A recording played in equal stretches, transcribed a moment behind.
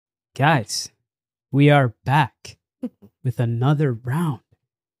Guys, we are back with another round.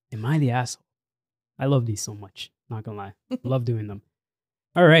 Am I the asshole? I love these so much. Not gonna lie. Love doing them.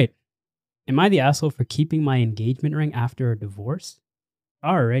 All right. Am I the asshole for keeping my engagement ring after a divorce?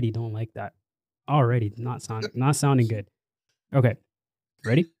 Already don't like that. Already not sounding good. Okay.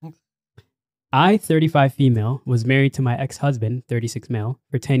 Ready? I, 35 female, was married to my ex-husband, 36 male,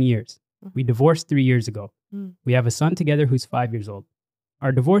 for 10 years. We divorced 3 years ago. We have a son together who's 5 years old.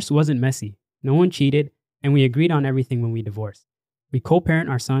 Our divorce wasn't messy. No one cheated, and we agreed on everything when we divorced. We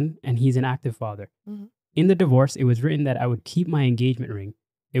co-parent our son, and he's an active father. In the divorce, it was written that I would keep my engagement ring.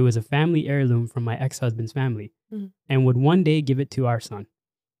 It was a family heirloom from my ex-husband's family, and would one day give it to our son.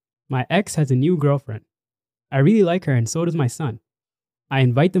 My ex has a new girlfriend. I really like her, and so does my son. I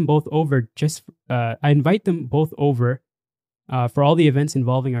invite them both over for all the events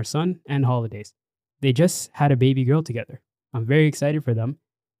involving our son and holidays. They just had a baby girl together. I'm very excited for them.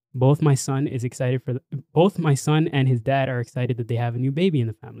 Both my son and his dad are excited that they have a new baby in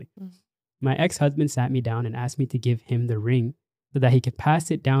the family. My ex-husband sat me down and asked me to give him the ring so that he could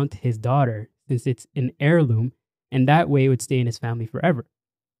pass it down to his daughter since it's an heirloom, and that way it would stay in his family forever.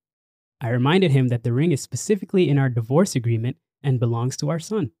 I reminded him that the ring is specifically in our divorce agreement and belongs to our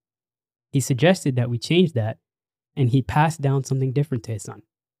son. He suggested that we change that, and he passed down something different to his son.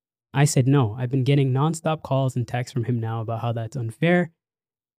 I said no. I've been getting nonstop calls and texts from him now about how that's unfair,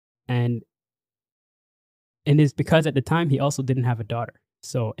 and it's because at the time he also didn't have a daughter.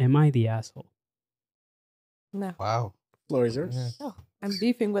 So am I the asshole? No. Wow. Floor is yours. No. I'm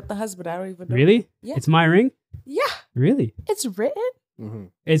beefing with the husband. I don't even know. Really? Yeah. It's my ring? Yeah. Really? It's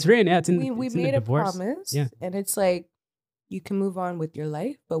written. It's written. Yeah, it's in, We it's in made the a divorce. promise. Yeah. And it's like, you can move on with your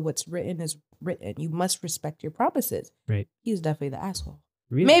life, but what's written is written. You must respect your promises. Right. He's definitely the asshole.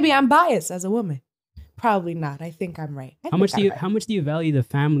 Really? Maybe I'm biased as a woman. Probably not. I think I'm right. How much do you value the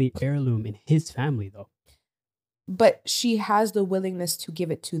family heirloom in his family though? But she has the willingness to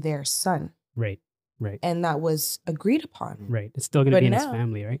give it to their son. Right. Right. And that was agreed upon. Right. It's still going to But be in his now-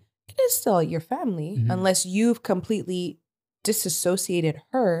 family, right? It is still your family, unless you've completely disassociated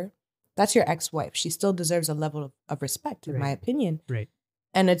her. That's your ex-wife. She still deserves a level of respect, in my opinion. Right.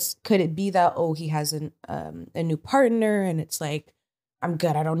 And could it be that, he has a new partner and it's like, I'm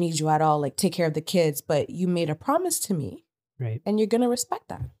good, I don't need you at all, like take care of the kids, but you made a promise to me. Right. And you're going to respect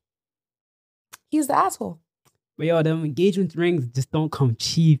that. He's the asshole. But yo, them engagement rings just don't come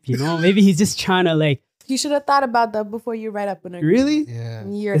cheap, you know? Maybe he's just trying to like... You should have thought about that before you write up an agreement. Really?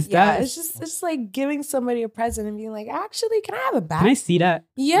 Yeah. It's just like giving somebody a present and being like, actually, can I have it back? Can I see that?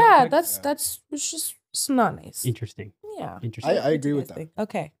 Yeah, it's not nice. Interesting. Yeah. Interesting. I agree with that.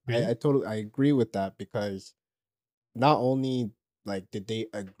 Okay. I agree with that because not only like did they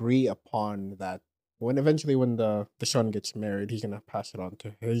agree upon that when the son gets married, he's gonna pass it on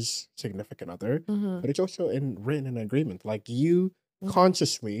to his significant other, but it's also written in agreement. Like you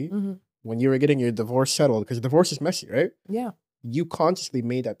consciously, when you were getting your divorce settled, because divorce is messy, right? Yeah. You consciously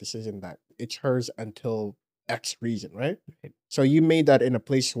made that decision that it's hers until X reason, right? So you made that in a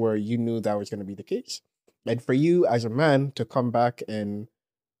place where you knew that was going to be the case. And for you as a man to come back and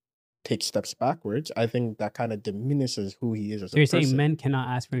take steps backwards, I think that kind of diminishes who he is as a person. So you're saying men cannot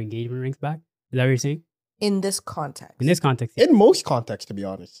ask for engagement rings back? Is that what you're saying? In this context. In this context. Yeah. In most contexts, to be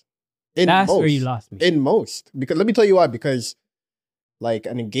honest. That's where you lost me. In most. Because let me tell you why. Because like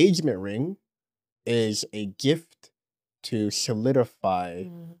an engagement ring is a gift to solidify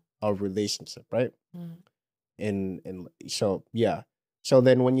a relationship, right? So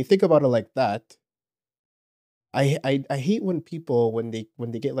then when you think about it like that, I hate when people when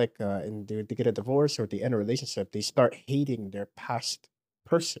they get like they get a divorce or they end a relationship, they start hating their past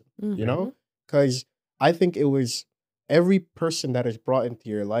person, you know? Because I think it was every person that is brought into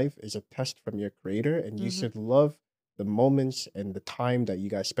your life is a test from your creator, and you should love the moments and the time that you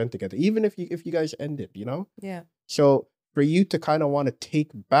guys spent together, even if you guys ended, you know? Yeah. So for you to kind of want to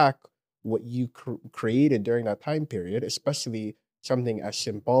take back what you created during that time period, especially something as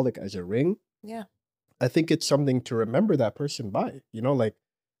symbolic as a ring, yeah, I think it's something to remember that person by, you know, like.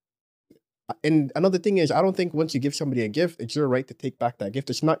 And another thing is, I don't think once you give somebody a gift, it's your right to take back that gift.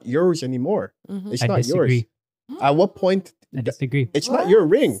 It's not yours anymore. It's not yours. At what point? I disagree. It's not your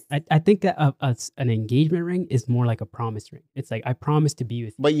ring. I think that an engagement ring is more like a promise ring. It's like, I promise to be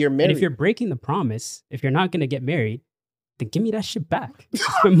with you. But you're married. And if you're breaking the promise, if you're not going to get married, then give me that shit back.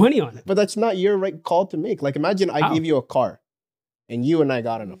 Spend money on it. But that's not your right call to make. Like, imagine I give you a car and you and I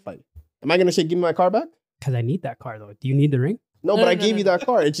got in a fight. Am I going to say, give me my car back? Because I need that car, though. Do you need the ring? No, but I gave you that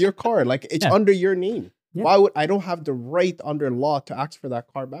car. It's your car. Like, it's under your name. Yeah. Why would I don't have the right under law to ask for that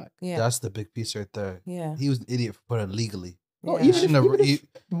car back? Yeah. That's the big piece right there. Yeah. He was an idiot for putting it legally. No, Yeah. even shouldn't if, have- even he- if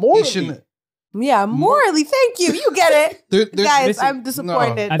morally, shouldn't- Yeah, morally, thank you. You get it. There's- Guys, listen, I'm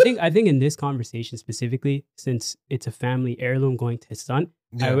disappointed. I think in this conversation specifically, since it's a family heirloom going to his son,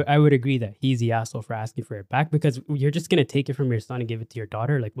 Yeah. I would agree that he's the asshole for asking for it back, because you're just gonna take it from your son and give it to your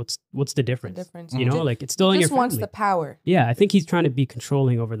daughter. Like, what's the difference? You know, Ju- like it's still in your just wants family. the power. Yeah, I think he's trying to be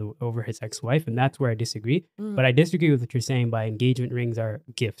controlling over his ex-wife, and that's where I disagree. Mm. But I disagree with what you're saying by engagement rings are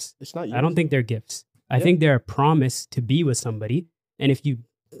gifts. it's not. I don't think they're gifts. I Yeah. think they're a promise to be with somebody, and if you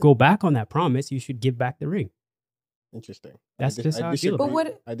go back on that promise, you should give back the ring. Interesting. That's just how I feel But about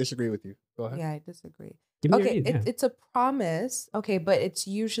what? I disagree with you. Go ahead. Yeah, I disagree. Give me your Okay, reason, yeah. it's a promise. Okay, but it's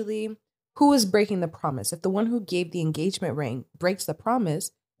usually who is breaking the promise. If the one who gave the engagement ring breaks the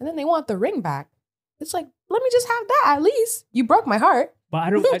promise, and then they want the ring back, it's like, let me just have that at least. You broke my heart. But I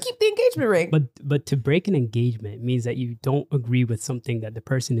don't. I- Keep the engagement ring. But to break an engagement means that you don't agree with something that the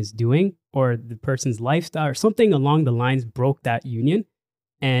person is doing, or the person's lifestyle, or something along the lines broke that union,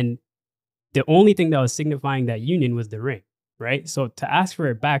 and the only thing that was signifying that union was the ring, right? So to ask for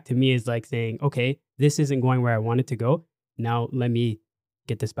it back to me is like saying, okay, this isn't going where I want it to go. Now let me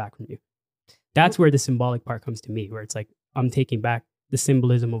get this back from you. That's where the symbolic part comes to me, where it's like, I'm taking back the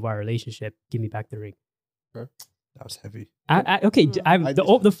symbolism of our relationship. Give me back the ring. That was heavy. Okay,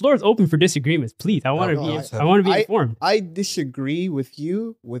 Mm. the floor is open for disagreements. Please, I want to no, be I- I want to be informed. I disagree with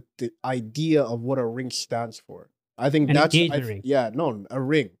you with the idea of what a ring stands for. I think An that's engagement ring. Yeah, no, a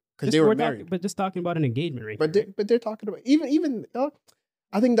ring because Just- they were we're married. but just talking about an engagement ring. But right? they're talking about even.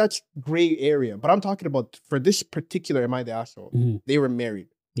 I think that's gray area. But I'm talking about for this particular. Am I the asshole? Mhm. They were married.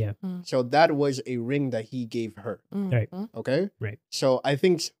 Yeah. Mm. So that was a ring that he gave her. Right. Okay. Right. So I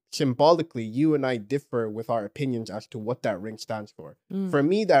think symbolically, you and I differ with our opinions as to what that ring stands for. Mm. For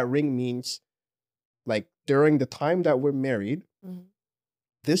me, that ring means, like, during the time that we're married, Mhm.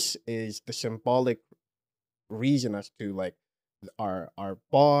 this is the symbolic reason as to like our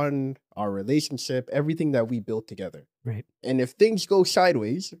bond, our relationship, everything that we built together. Right. And if things go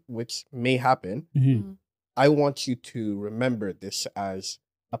sideways, which may happen, Mhm. I want you to remember this as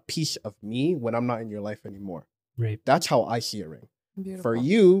a piece of me when I'm not in your life anymore. Right. That's how I see a ring. Beautiful. For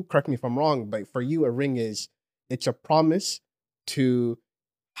you, correct me if I'm wrong, but for you, a ring it's a promise to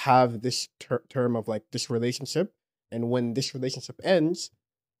have this term of like this relationship. And when this relationship ends,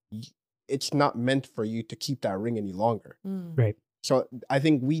 it's not meant for you to keep that ring any longer. Mm. Right. So I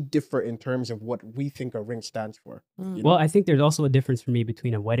think we differ in terms of what we think a ring stands for. Mm. You know? Well, I think there's also a difference for me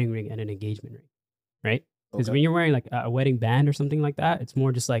between a wedding ring and an engagement ring, right? Because Okay. when you're wearing like a wedding band or something like that, it's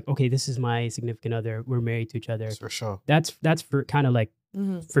more just like, okay, this is my significant other. We're married to each other. That's for sure. That's for kind of like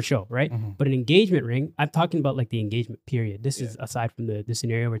Mhm. for show, right? Mhm. But an engagement ring, I'm talking about like the engagement period. This Yeah. is aside from the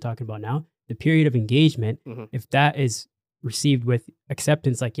scenario we're talking about now. The period of engagement, Mhm. if that is received with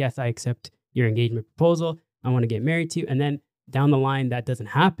acceptance, like, yes, I accept your engagement proposal. I want to get married to you. And then down the line, that doesn't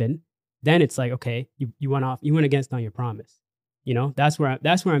happen. Then it's like, okay, you went off, you went against on your promise. You know, that's where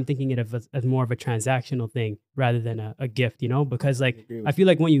I'm thinking it of as more of a transactional thing rather than a gift, you know, because like, agree with I feel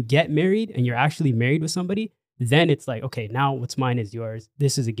like when you get married and you're actually married with somebody, then it's like, okay, now what's mine is yours.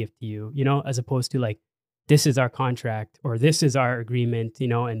 This is a gift to you, you know, as opposed to like, this is our contract or this is our agreement, you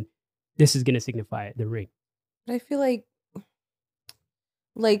know, and this is going to signify the ring. But I feel like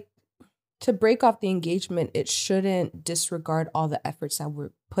to break off the engagement, it shouldn't disregard all the efforts that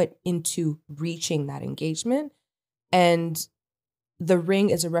were put into reaching that engagement. And the ring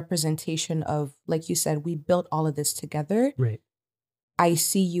is a representation of, like you said, we built all of this together. Right. I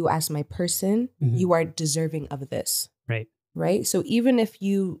see you as my person. Mhm. You are deserving of this. Right. Right. So even if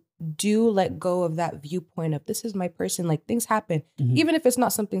you do let go of that viewpoint of this is my person, like things happen, Mhm. even if it's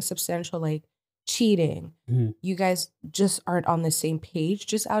not something substantial like cheating, Mhm. you guys just aren't on the same page,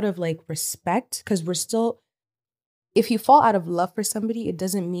 just out of like respect. Because we're still, if you fall out of love for somebody, it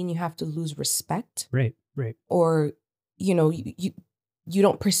doesn't mean you have to lose respect Right. Right. or, you know, you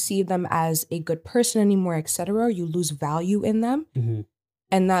don't perceive them as a good person anymore, etc. You lose value in them. Mhm.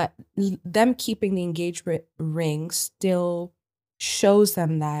 And that them keeping the engagement ring still shows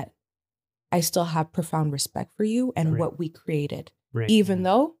them that I still have profound respect for you and Right. what we created, Right. even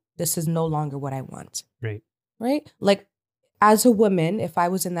though this is no longer what I want. Right. Right? Like, as a woman, if I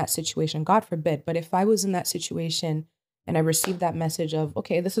was in that situation, God forbid, but if I was in that situation and I received that message of,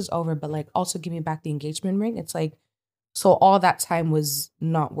 okay, this is over, but like also give me back the engagement ring, it's like, so all that time was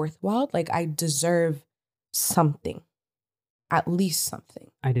not worthwhile. Like, I deserve something, at least something.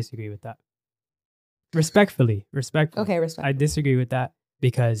 I disagree with that. Respectfully. Okay, respect. I disagree with that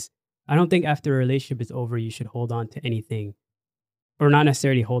because I don't think after a relationship is over, you should hold on to anything or not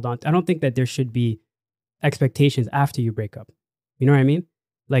necessarily hold on. I don't think that there should be expectations after you break up. You know what I mean?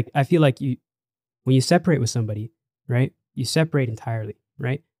 Like, I feel like when you separate with somebody, right? you separate entirely,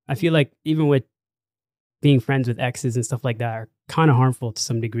 right? I feel like even with being friends with exes and stuff like that are kind of harmful to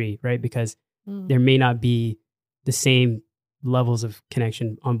some degree, right? Because there may not be the same levels of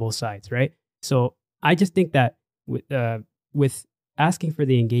connection on both sides, right? So I just think that with asking for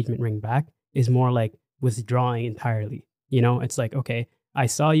the engagement ring back is more like withdrawing entirely. You know, it's like, okay, I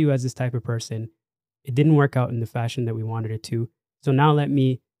saw you as this type of person. It didn't work out in the fashion that we wanted it to. So now let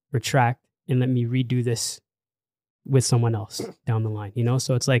me retract and let me redo this with someone else down the line, you know?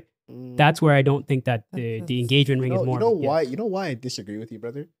 So it's like, that's where I don't think that the engagement ring is more. You know why I disagree with you,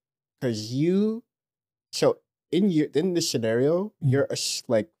 brother? Because so in this scenario, you're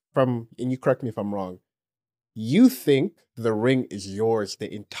like and you correct me if I'm wrong. You think the ring is yours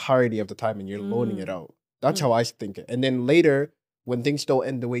the entirety of the time and you're loaning it out. That's how I think it. And then later, when things don't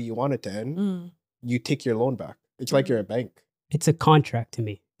end the way you want it to end, you take your loan back. It's like you're a bank. It's a contract to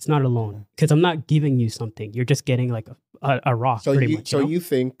me. It's not a loan because I'm not giving you something. You're just getting like a rock. So pretty much, you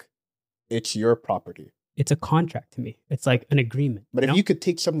think it's your property. It's a contract to me. It's like an agreement. But if you could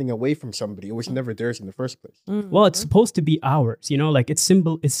take something away from somebody, it was never theirs in the first place. Well, it's supposed to be ours, you know, like it's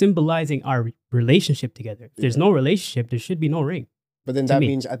symbolizing our relationship together. If there's no relationship, there should be no ring. But then that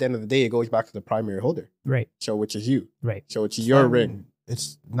means at the end of the day, it goes back to the primary holder. Right. So which is you. Right. So it's your ring.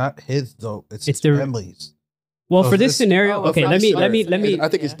 It's not his though. It's his the family's. Well, for this scenario, okay, let me. I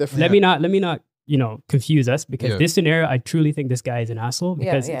think it's different. Let me not, confuse us because this scenario, I truly think this guy is an asshole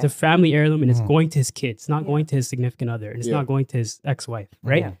because it's a family heirloom and it's going to his kids. It's not going to his significant other and it's not going to his ex-wife,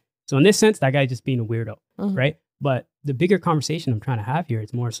 right? Yeah. So in this sense, that guy's just being a weirdo, right? But the bigger conversation I'm trying to have here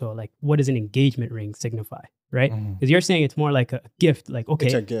is more so like, what does an engagement ring signify, right? Because you're saying it's more like a gift, like, okay,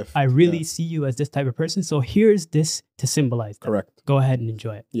 it's a gift. I really see you as this type of person, so here's this to symbolize that. Correct. Go ahead and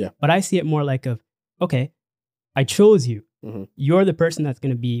enjoy it. Yeah. But I see it more like okay, I chose you. You're the person that's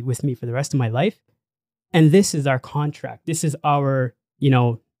going to be with me for the rest of my life. And this is our contract. This is our,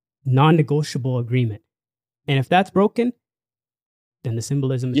 non-negotiable agreement. And if that's broken, then the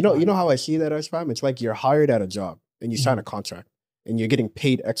symbolism is you know how I see that as fam? It's like you're hired at a job and you sign a contract and you're getting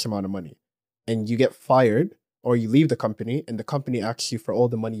paid X amount of money and you get fired or you leave the company and the company asks you for all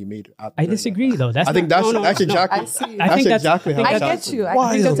the money you made. I disagree though. That's exactly how I get you.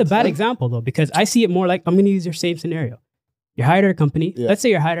 I think that's a bad example though, because I see it more like, I'm going to use your same scenario. You're hired at a company. Yeah. Let's say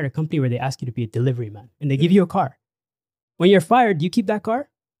you're hired at a company where they ask you to be a delivery man and they give you a car. When you're fired, do you keep that car?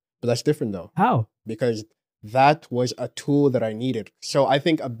 But that's different though. How? Because that was a tool that I needed. So I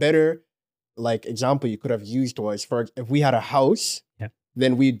think a better example you could have used was if we had a house,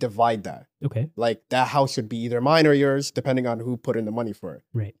 then we divide that. Okay. Like that house would be either mine or yours, depending on who put in the money for it.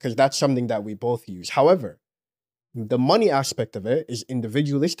 Right. Because that's something that we both use. However, the money aspect of it is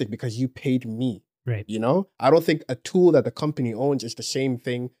individualistic because you paid me. Right. I don't think a tool that the company owns is the same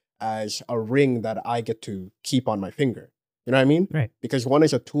thing as a ring that I get to keep on my finger. You know what I mean? Right. Because one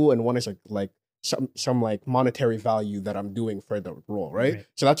is a tool and one is some monetary value that I'm doing for the role, right?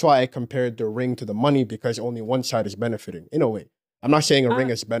 So that's why I compared the ring to the money because only one side is benefiting in a way. I'm not saying a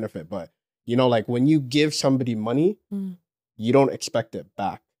ring is benefit, but when you give somebody money, you don't expect it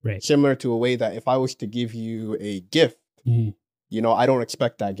back. Right. Similar to a way that if I was to give you a gift, I don't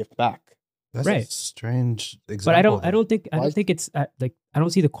expect that gift back. That's a strange example. But I don't think it's I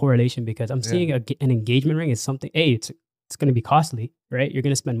don't see the correlation because I'm seeing an engagement ring is something. A, it's going to be costly, right? You're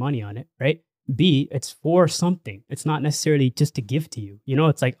going to spend money on it, right? B, it's for something. It's not necessarily just to give to you.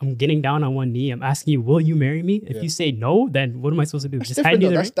 It's like I'm getting down on one knee. I'm asking you, will you marry me? If you say no, then what am I supposed to do? Just hand you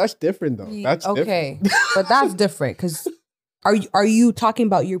the ring? That's different though. That's okay. But that's different because are you talking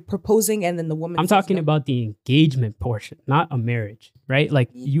about you're proposing and then the woman? I'm talking about the engagement portion, not a marriage, right? Like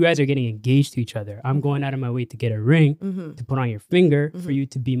you guys are getting engaged to each other. I'm going out of my way to get a ring to put on your finger for you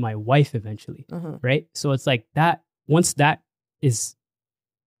to be my wife eventually, right? So it's like that. Once that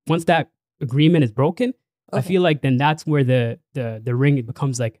agreement is broken, I feel like then that's where the ring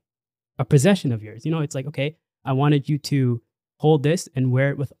becomes like a possession of yours. It's like, okay, I wanted you to hold this and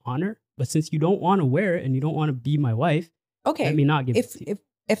wear it with honor, but since you don't want to wear it and you don't want to be my wife, let me not give it to you.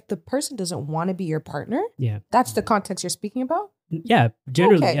 If the person doesn't want to be your partner, yeah, that's the context you're speaking about? Yeah,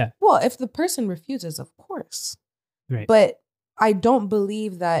 generally, yeah. Well, if the person refuses, of course. Right. But I don't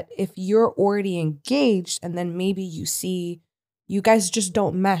believe that if you're already engaged and then maybe you see you guys just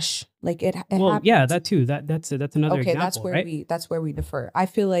don't mesh, like it well, happens. Yeah, that too. That's another example, that's where we differ. I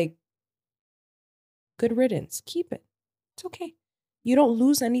feel like good riddance. Keep it. It's okay. You don't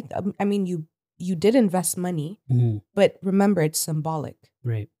lose anything. I mean, you did invest money, but remember, it's symbolic.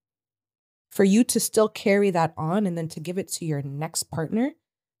 Right. For you to still carry that on and then to give it to your next partner,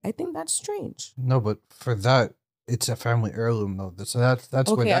 I think that's strange. No, but for that, it's a family heirloom though. So that's where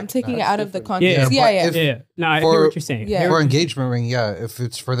Okay, that, I'm taking it that's out of the different. context. Yeah, Yeah, but yeah. if- No, I hear what you're saying. Yeah. I hear For what you're saying. engagement ring, yeah. If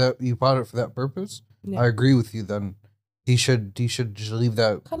it's for that, you bought it for that purpose. Yeah. I agree with you. Then he should just leave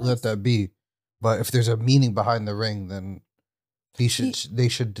that, Come let on. that be. But if there's a meaning behind the ring, then they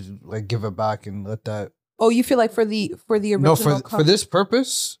should like give it back and let that. Oh, you feel like for the original No, for this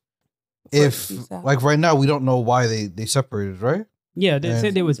purpose, if exactly. like right now we don't know why they separated, right? Yeah, they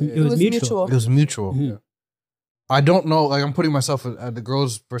said it was mutual. It was mutual. Mhm. I don't know. Like I'm putting myself at the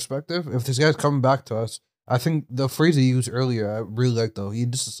girl's perspective. If this guy's coming back to us, I think the phrase he used earlier, I really like though. He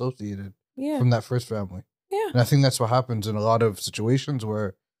disassociated Yeah. from that first family. Yeah. And I think that's what happens in a lot of situations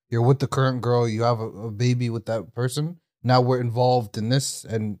where you're with the current girl, you have a baby with that person. Now we're involved in this,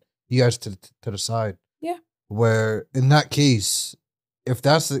 and you guys to the side. Yeah. Where in that case, if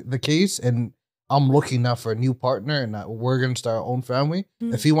that's the case, and I'm looking now for a new partner, and we're gonna start our own family.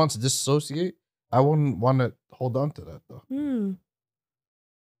 Mm. If he wants to disassociate, I wouldn't want to hold on to that though. Mm.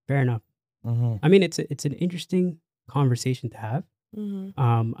 Fair enough. Mm-hmm. I mean, it's an interesting conversation to have. Mm-hmm.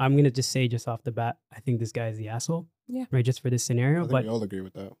 I'm gonna just say just off the bat, I think this guy is the asshole. Yeah. Right, just for this I scenario. think But we all agree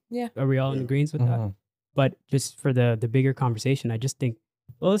with that. Yeah. are we all in Yeah. agreement with that? But just for the bigger conversation, I just think,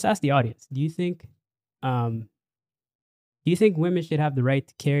 well, let's ask the audience. Do you think women should have the right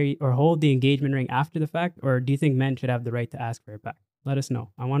to carry or hold the engagement ring after the fact, or do you think men should have the right to ask for it back? Let us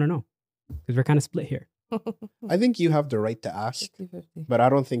know. I want to know because we're kind of split here. I think you have the right to ask, 50-50. but I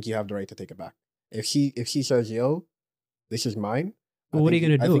don't think you have the right to take it back. If she says, "Yo, this is mine," Well, what are you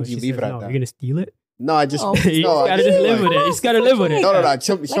gonna do? I think if you she leave says it at no? that. You're gonna steal it? No, I just Oh. You no, just I gotta just just live like- with it. You just gotta live with it. No, no, no.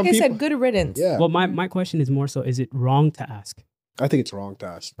 Some Like I people, said, good riddance. yeah. Well, my question is more so: is it wrong to ask? I think it's wrong to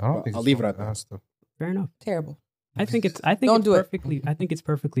ask. I don't but think I'll it's leave it wrong at to that. ask, though. Fair enough. Terrible. I think it's Don't it's do it. perfectly. I think it's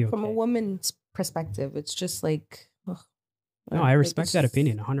perfectly okay. From a woman's perspective, it's just like. Ugh. No, I Like, respect it's that just-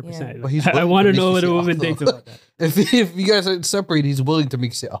 opinion 100%. But he's I willing want to make know you what say, a woman "Oh." thinks about that. If you guys are separated, he's willing to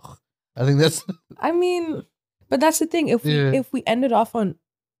make you say, "Oh." I think that's I mean, but that's the thing. If Yeah. we ended off on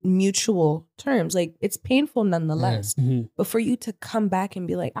mutual terms, like it's painful nonetheless. Mhm. But for you to come back and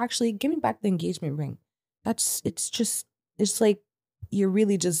be like, actually, give me back the engagement ring. It's like you're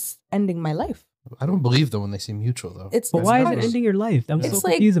really just ending my life. I don't believe them when they say mutual though. It's But why is not- it ending your life? I'm It's so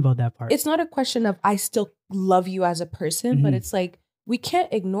like- confused about that part. It's not a question of I still love you as a person, but Mhm. it's like we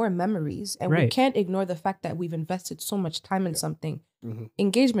can't ignore memories and we Right. can't ignore the fact that we've invested so much time in something. Mhm.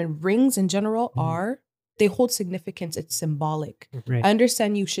 Engagement rings in general Mhm. they hold significance. It's symbolic. Right. I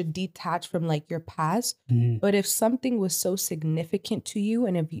understand you should detach from like your past, Mhm. but if something was so significant to you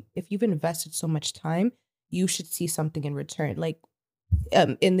and if you've invested so much time, you should see something in return. Like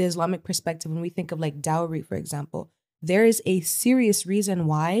in the Islamic perspective, when we think of like dowry, for example, there is a serious reason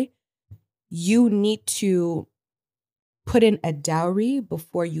why you need to put in a dowry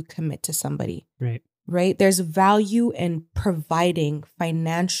before you commit to somebody, Right. right? There's value in providing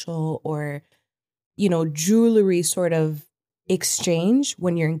financial or, jewelry sort of exchange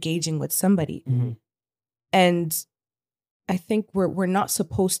when you're engaging with somebody. Mhm. And I think we're not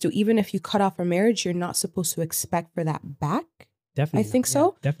supposed to, even if you cut off a marriage, you're not supposed to expect for that back. Definitely. I think not. so.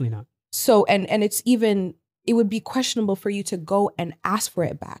 Yeah, definitely not. So, and it would be questionable for you to go and ask for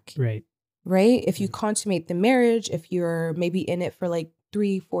it back, Right. right? If you consummate the marriage, if you're maybe in it for like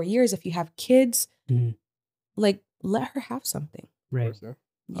 3-4 years, if you have kids, Mhm. like let her have something. Right. Yeah.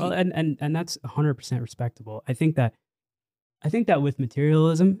 Well, and that's 100% respectable. I think that with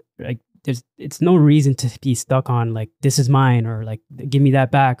materialism, like it's no reason to be stuck on like this is mine or like give me that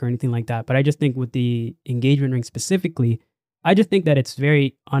back or anything like that. But I just think with the engagement ring specifically, I just think that it's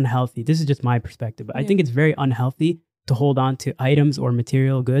very unhealthy. This is just my perspective. But I Yeah. think it's very unhealthy to hold on to items or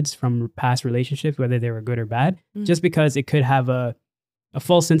material goods from past relationships, whether they were good or bad, Mhm. just because it could have a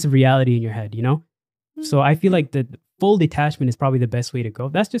false sense of reality in your head, you know? So I feel like the full detachment is probably the best way to go.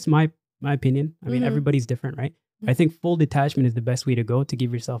 That's just my opinion. I mean, Mhm. everybody's different, right? I think full detachment is the best way to go to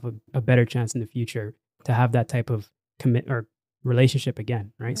give yourself a better chance in the future to have that type of commit or relationship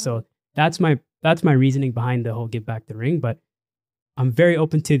again, right? So that's my reasoning behind the whole give back the ring. But I'm very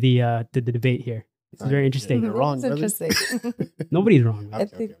open to the debate here. It's very interesting. You're wrong, It's brother. interesting. Nobody's wrong. I'm Man.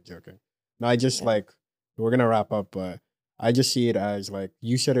 joking. I'm joking. No, I just like we're gonna wrap up, but I just see it as like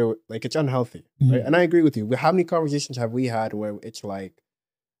you said it like it's unhealthy, right? Mhm. And I agree with you. How many conversations have we had where it's like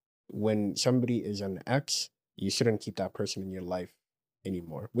when somebody is an ex, you shouldn't keep that person in your life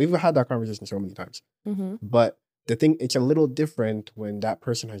anymore. We've had that conversation so many times. Mm-hmm. But the thing, it's a little different when that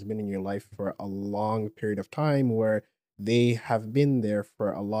person has been in your life for a long period of time where they have been there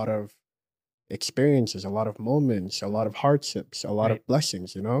for a lot of experiences, a lot of moments, a lot of hardships, a lot Right. of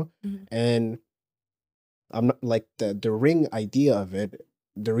blessings, Mhm. And I'm not like the ring idea of it.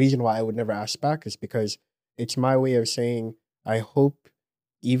 The reason why I would never ask back is because it's my way of saying, I hope,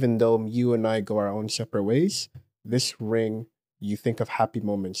 even though you and I go our own separate ways, this ring, you think of happy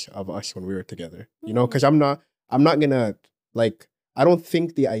moments of us when we were together. You know, because I'm not gonna, like, I don't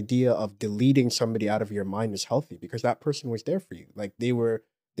think the idea of deleting somebody out of your mind is healthy, because that person was there for you. Like, they were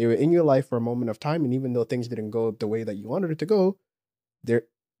in your life for a moment of time, and even though things didn't go the way that you wanted it to go,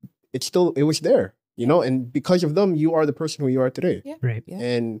 it was there, you know, and because of them, you are the person who you are today. Yeah. Right. Yeah.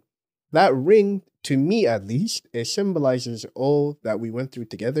 And that ring, to me at least, it symbolizes all that we went through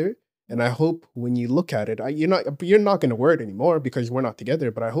together. And I hope when you look at it, you're not going to wear it anymore because we're not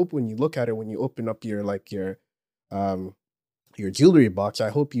together. But I hope when you look at it, when you open up your jewelry box, I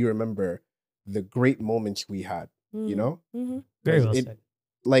hope you remember the great moments we had. You know, Very well said.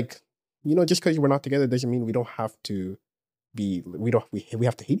 Like, you know, just because we're not together doesn't mean we don't have to be. We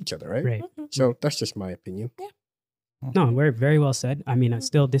have to hate each other, right? Right. So that's just my opinion. No, we're very well said. I mean, I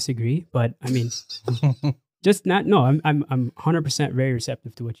still disagree, but I mean, just not. No, I'm 100% very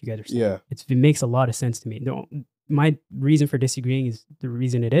receptive to what you guys are saying. Yeah. It makes a lot of sense to me. My reason for disagreeing is the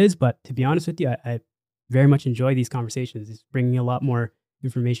reason it is, but to be honest with you, I very much enjoy these conversations. It's bringing a lot more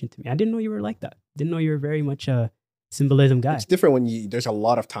information to me. I didn't know you were like that. Didn't know you were very much a symbolism guy. It's different when there's a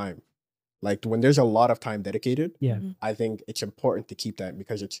lot of time. Like, when there's a lot of time dedicated, Yeah. I think it's important to keep that,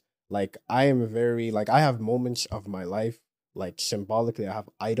 because it's like, I am very, like, I have moments of my life, like, symbolically, I have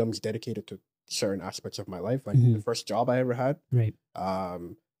items dedicated to certain aspects of my life. Like the first job I ever had, Right.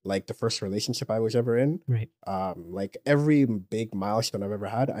 like the first relationship I was ever in, Right. like every big milestone I've ever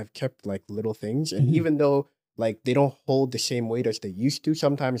had, I've kept like little things. And even though like they don't hold the same weight as they used to,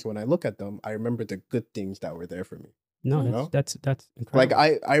 sometimes when I look at them, I remember the good things that were there for me. No, You know? that's incredible. Like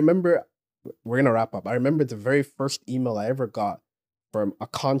I remember, we're gonna wrap up. I remember the very first email I ever got from a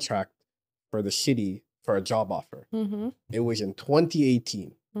contract for the city for a job offer. It was in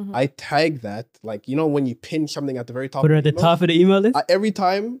 2018. I tagged that, like, you know, when you pin something at the very top. Put it at the top of the email list. Every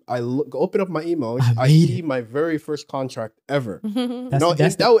time I open up my emails, I made see my very first contract ever. That's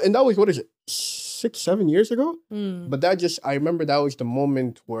and that was, what is it, 6-7 years ago? But I remember that was the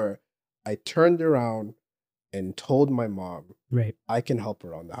moment where I turned around and told my mom, right. I can help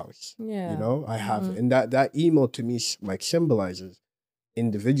around the house. Yeah. You know, I have, and that email to me like symbolizes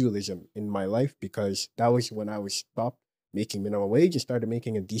individualism in my life, because that was when I was stopped making minimum wage and started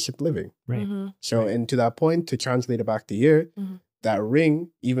making a decent living. Right. So, and to that point, to translate it back to here, that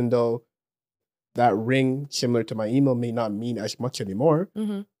ring, even though that ring, similar to my email, may not mean as much anymore,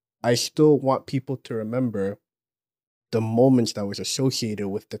 I still want people to remember the moments that was associated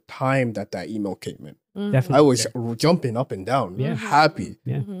with the time that email came in. Definitely. I was jumping up and down, happy.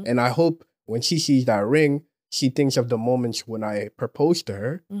 Yeah. And I hope when she sees that ring, she thinks of the moments when I proposed to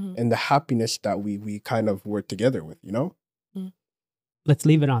her and the happiness that we kind of were together with, you know? Let's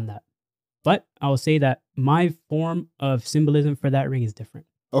leave it on that. But I will say that my form of symbolism for that ring is different.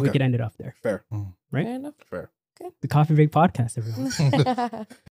 Okay. We could end it off there. Fair. Right? Fair enough. Fair. The Coffee Break Podcast, everyone.